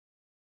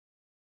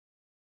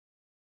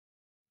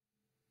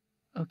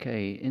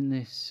Okay, in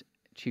this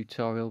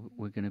tutorial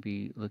we're going to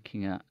be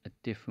looking at a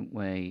different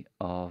way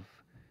of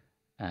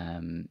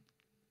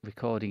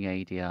recording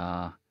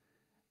ADR,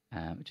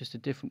 just a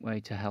different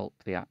way to help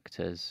the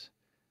actors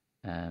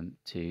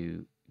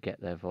to get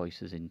their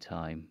voices in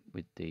time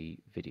with the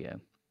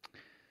video.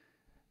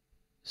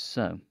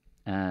 So,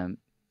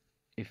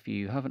 if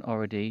you haven't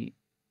already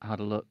had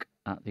a look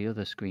at the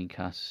other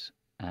screencasts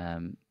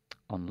on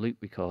loop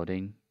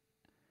recording,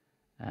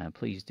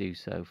 please do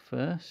so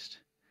first.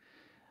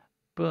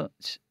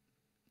 But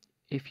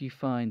if you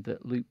find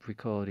that loop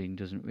recording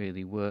doesn't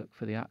really work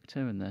for the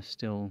actor and they're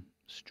still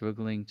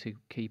struggling to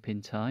keep in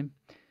time,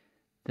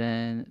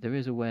 then there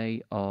is a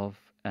way of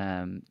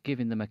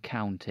giving them a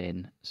count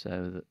in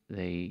so that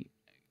the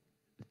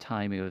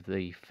timing of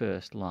the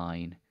first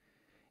line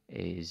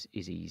is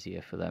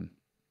easier for them.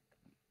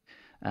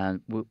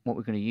 And what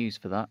we're going to use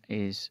for that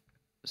is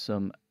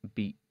some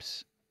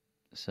beeps.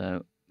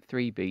 So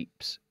 3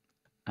 beeps,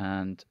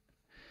 and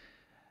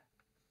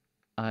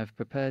I've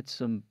prepared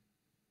some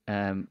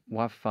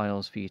WAV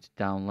files for you to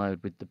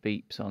download with the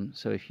beeps on.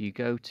 So if you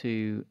go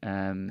to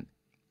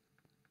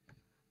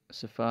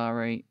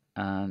Safari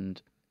and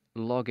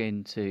log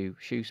into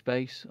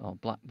Shoespace or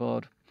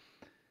Blackboard,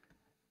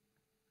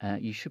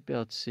 you should be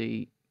able to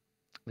see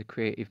the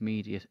Creative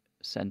Media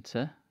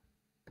Center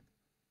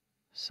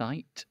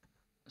site.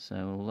 So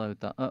we'll load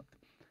that up,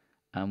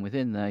 and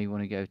within there you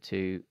want to go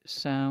to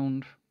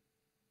Sound,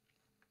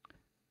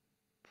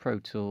 Pro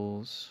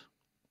Tools,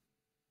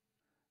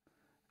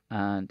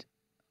 and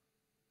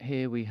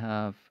here we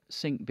have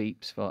sync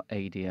beeps for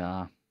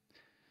ADR.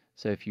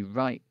 So if you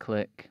right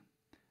click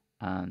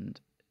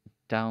and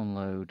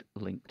download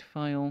linked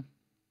file,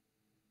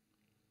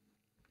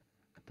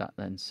 that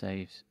then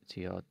saves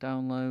to your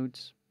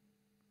downloads.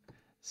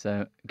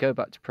 So go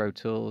back to Pro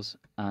Tools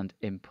and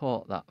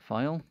import that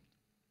file.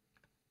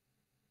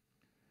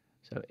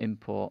 So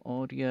import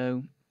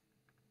audio,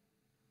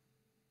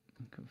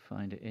 you can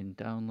find it in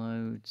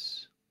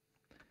downloads,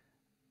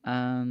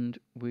 and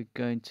we're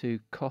going to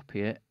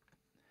copy it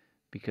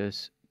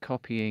because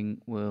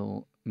copying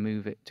will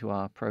move it to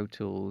our Pro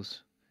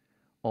Tools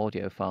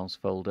audio files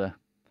folder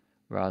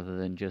rather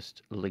than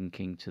just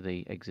linking to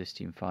the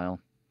existing file.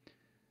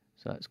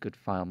 So that's good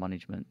file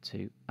management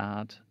to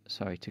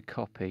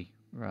copy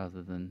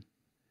rather than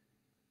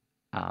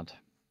add.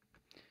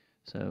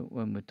 So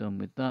when we're done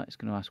with that, it's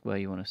going to ask where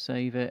you want to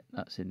save it.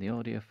 That's in the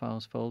audio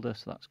files folder,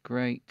 so that's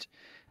great.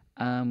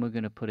 And we're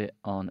going to put it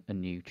on a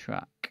new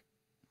track.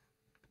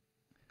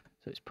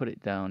 So let's put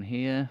it down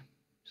here.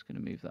 Just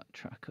going to move that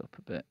track up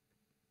a bit.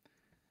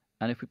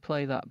 And if we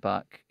play that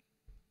back,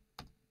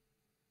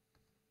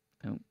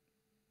 oh,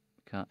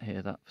 can't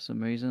hear that for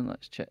some reason.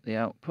 Let's check the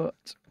output.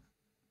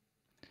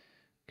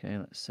 Okay,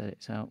 let's set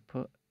its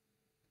output.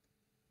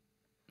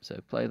 So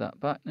play that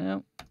back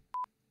now.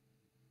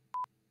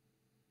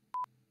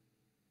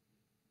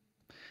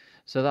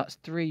 So that's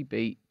 3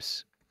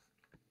 beeps,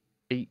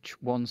 each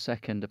 1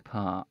 second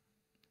apart.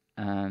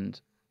 And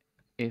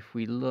if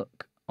we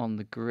look on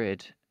the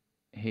grid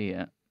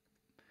here,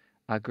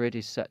 our grid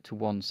is set to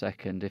 1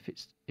 second. If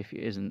it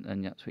isn't,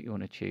 then that's what you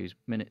want to choose: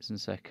 minutes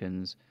and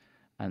seconds,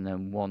 and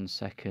then 1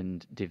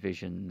 second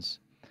divisions.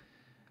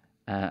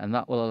 And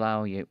that will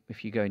allow you,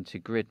 if you go into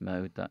grid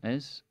mode, that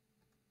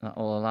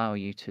will allow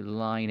you to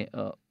line it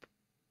up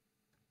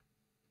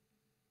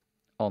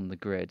on the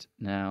grid.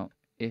 Now,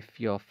 if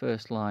your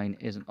first line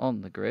isn't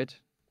on the grid,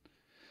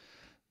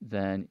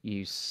 then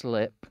you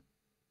slip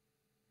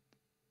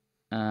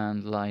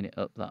and line it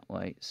up that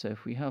way. So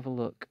if we have a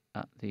look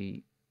at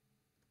the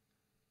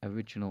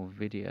original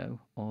video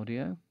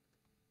audio.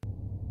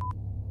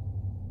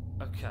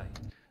 Okay.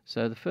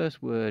 So the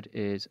first word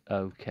is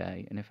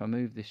okay, and if I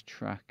move this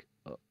track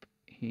up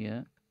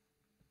here,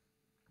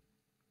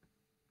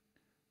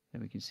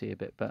 then we can see a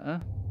bit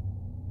better.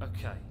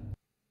 Okay.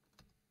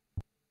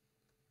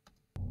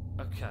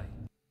 Okay.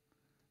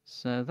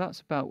 So that's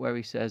about where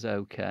he says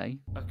okay.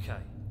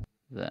 Okay.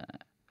 There.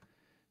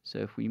 So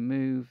if we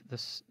move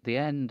the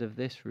end of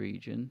this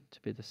region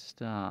to be the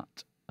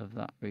start of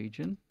that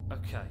region.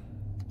 Okay.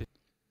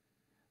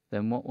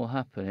 Then what will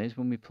happen is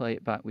when we play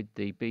it back with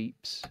the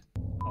beeps.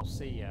 I'll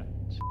see ya.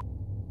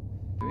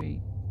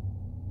 3.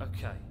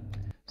 Okay.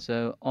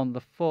 So on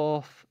the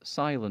 4th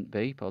silent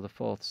beep, or the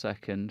 4th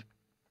second,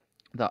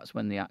 that's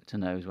when the actor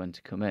knows when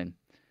to come in.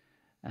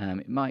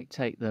 It might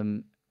take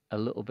them a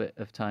little bit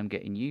of time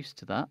getting used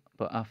to that,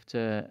 but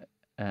after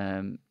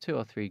 2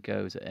 or 3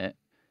 goes at it,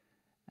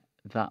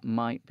 that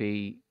might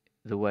be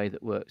the way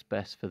that works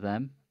best for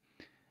them.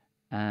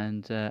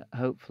 And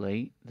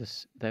hopefully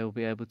they will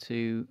be able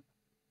to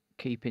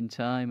keep in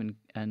time,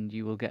 and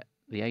you will get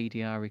the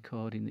ADR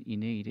recording that you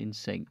need in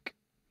sync.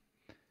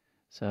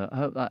 So I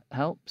hope that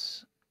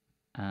helps,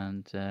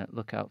 and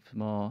look out for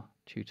more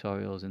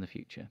tutorials in the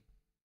future.